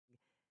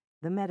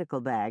the medical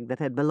bag that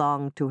had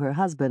belonged to her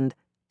husband,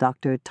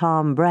 Dr.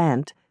 Tom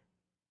Brandt,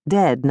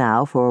 dead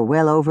now for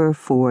well over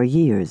 4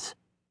 years.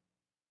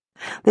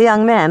 The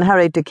young man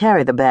hurried to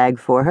carry the bag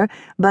for her,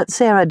 but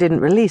Sarah didn't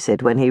release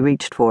it when he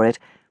reached for it.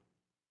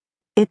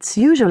 "It's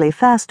usually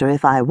faster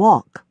if I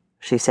walk,"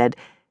 she said,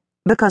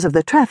 "because of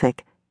the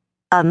traffic,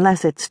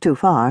 unless it's too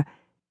far."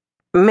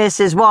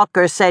 "Mrs.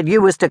 Walker said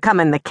you was to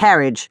come in the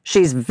carriage.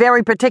 She's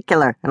very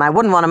particular, and I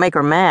wouldn't want to make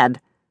her mad."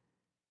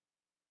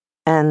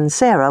 And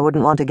Sarah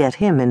wouldn't want to get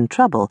him in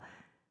trouble.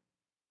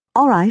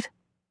 "All right,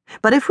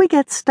 but if we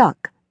get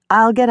stuck,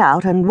 I'll get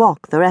out and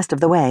walk the rest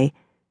of the way.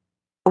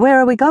 Where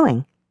are we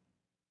going?"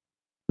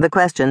 The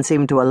question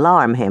seemed to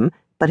alarm him,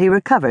 but he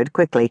recovered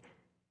quickly.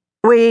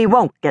 "We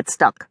won't get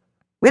stuck.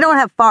 We don't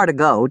have far to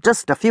go,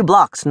 just a few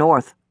blocks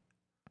north."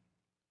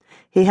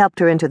 He helped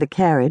her into the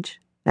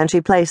carriage, and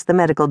she placed the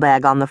medical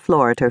bag on the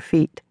floor at her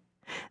feet.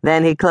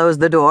 Then he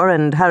closed the door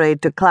and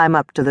hurried to climb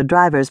up to the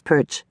driver's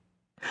perch.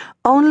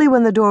 Only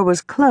when the door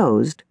was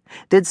closed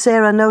did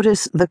Sarah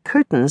notice the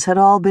curtains had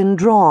all been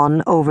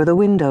drawn over the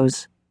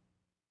windows.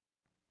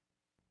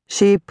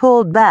 She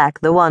pulled back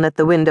the one at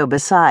the window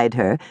beside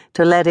her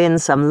to let in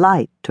some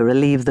light to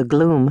relieve the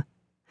gloom.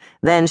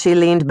 Then she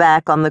leaned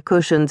back on the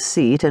cushioned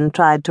seat and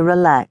tried to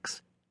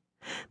relax.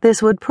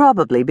 This would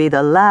probably be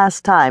the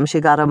last time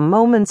she got a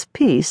moment's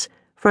peace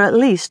for at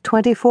least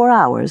 24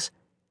 hours.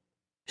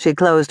 She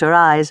closed her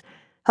eyes,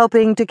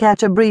 hoping to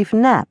catch a brief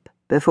nap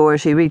before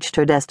she reached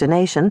her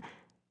destination,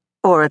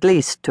 or at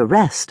least to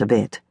rest a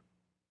bit.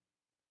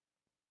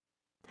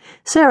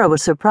 Sarah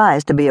was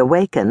surprised to be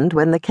awakened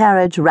when the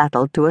carriage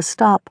rattled to a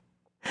stop.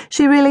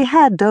 She really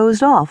had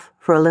dozed off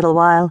for a little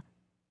while.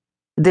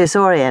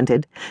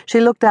 Disoriented, she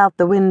looked out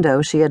the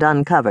window she had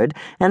uncovered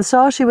and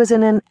saw she was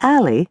in an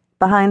alley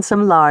behind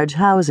some large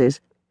houses.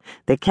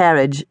 The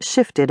carriage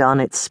shifted on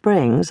its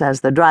springs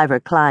as the driver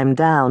climbed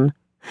down.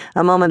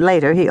 A moment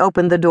later, he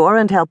opened the door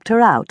and helped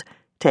her out,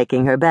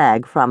 taking her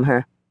bag from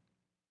her.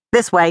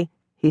 "This way,"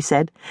 he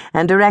said,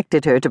 and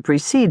directed her to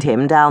precede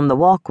him down the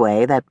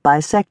walkway that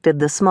bisected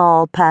the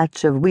small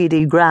patch of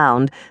weedy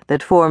ground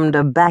that formed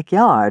a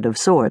backyard of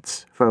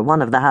sorts for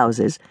one of the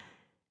houses.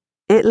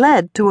 It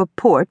led to a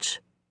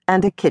porch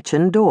and a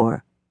kitchen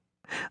door.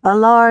 A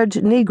large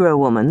Negro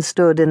woman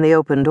stood in the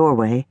open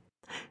doorway.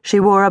 She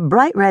wore a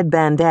bright red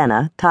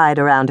bandana tied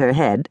around her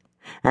head,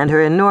 and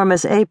her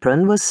enormous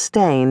apron was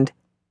stained.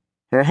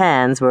 Her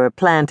hands were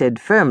planted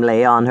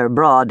firmly on her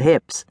broad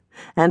hips,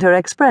 and her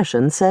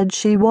expression said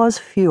she was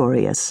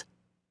furious.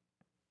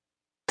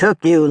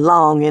 "Took you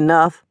long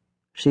enough,"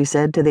 she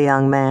said to the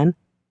young man.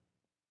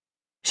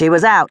 "She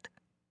was out.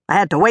 I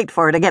had to wait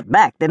for her to get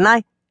back, didn't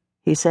I?"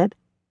 he said.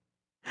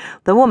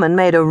 The woman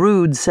made a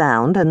rude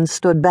sound and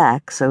stood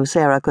back so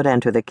Sarah could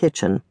enter the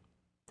kitchen.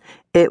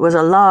 It was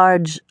a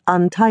large,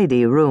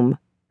 untidy room.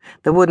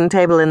 The wooden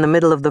table in the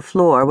middle of the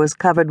floor was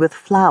covered with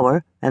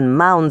flour and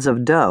mounds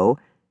of dough,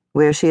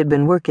 where she had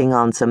been working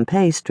on some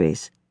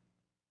pastries.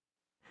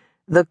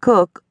 The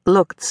cook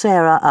looked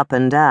Sarah up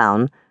and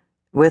down,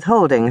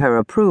 withholding her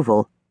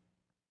approval.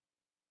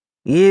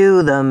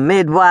 "You the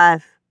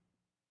midwife?"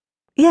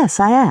 "Yes,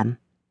 I am,"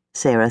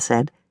 Sarah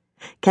said.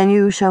 "Can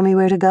you show me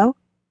where to go?"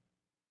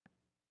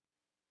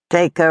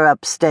 "Take her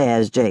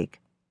upstairs,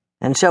 Jake,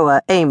 and show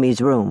her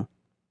Amy's room.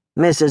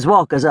 Mrs.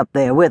 Walker's up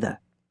there with her."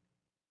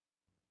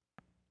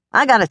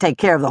 "I gotta take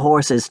care of the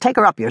horses. Take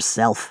her up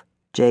yourself,"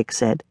 Jake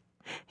said.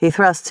 He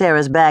thrust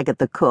Sarah's bag at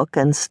the cook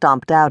and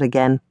stomped out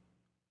again.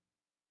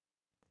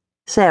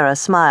 Sarah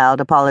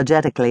smiled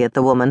apologetically at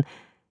the woman.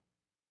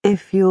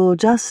 "If you'll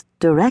just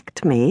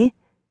direct me,"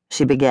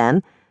 she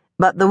began,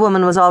 but the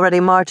woman was already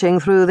marching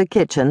through the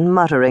kitchen,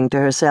 muttering to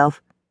herself.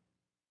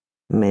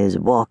 "Miss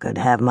Walker'd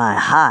have my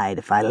hide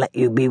if I let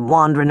you be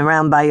wandering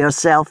around by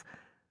yourself.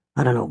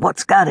 I don't know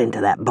what's got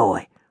into that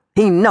boy.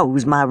 He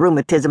knows my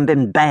rheumatism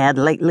been bad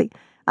lately.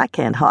 I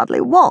can't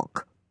hardly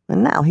walk,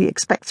 and now he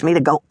expects me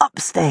to go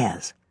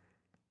upstairs."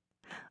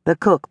 The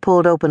cook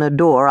pulled open a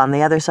door on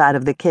the other side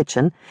of the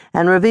kitchen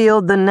and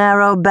revealed the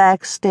narrow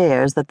back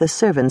stairs that the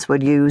servants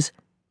would use.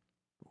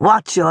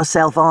 "Watch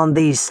yourself on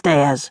these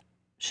stairs,"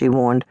 she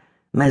warned.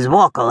 "Miss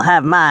Walker'll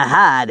have my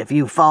hide if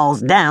you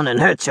falls down and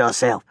hurts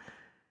yourself.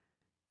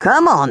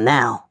 Come on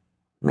now.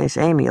 Miss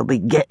Amy'll be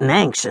getting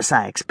anxious,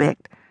 I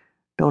expect.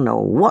 Don't know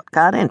what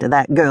got into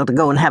that girl to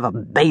go and have a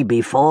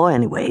baby for,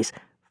 anyways.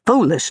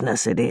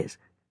 Foolishness it is.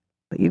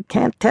 But you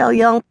can't tell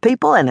young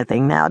people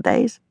anything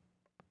nowadays."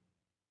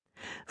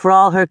 For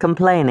all her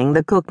complaining,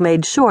 the cook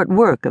made short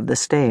work of the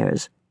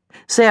stairs.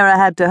 Sarah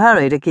had to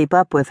hurry to keep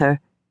up with her.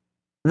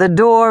 The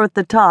door at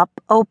the top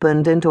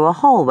opened into a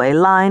hallway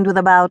lined with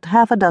about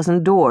half a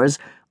dozen doors,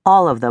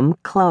 all of them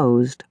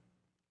closed.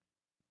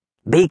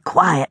 "Be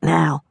quiet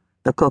now,"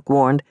 the cook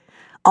warned.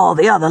 "All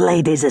the other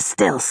ladies is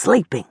still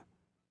sleeping.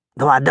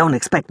 Though I don't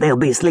expect they'll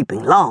be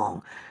sleeping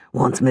long,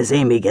 once Miss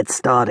Amy gets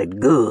started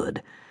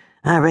good.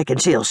 I reckon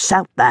she'll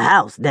shout the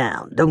house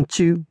down, don't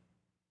you?"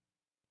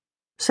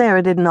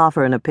 Sarah didn't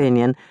offer an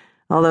opinion,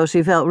 although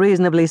she felt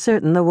reasonably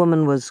certain the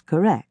woman was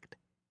correct.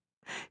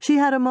 She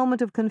had a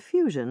moment of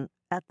confusion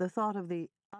at the thought of the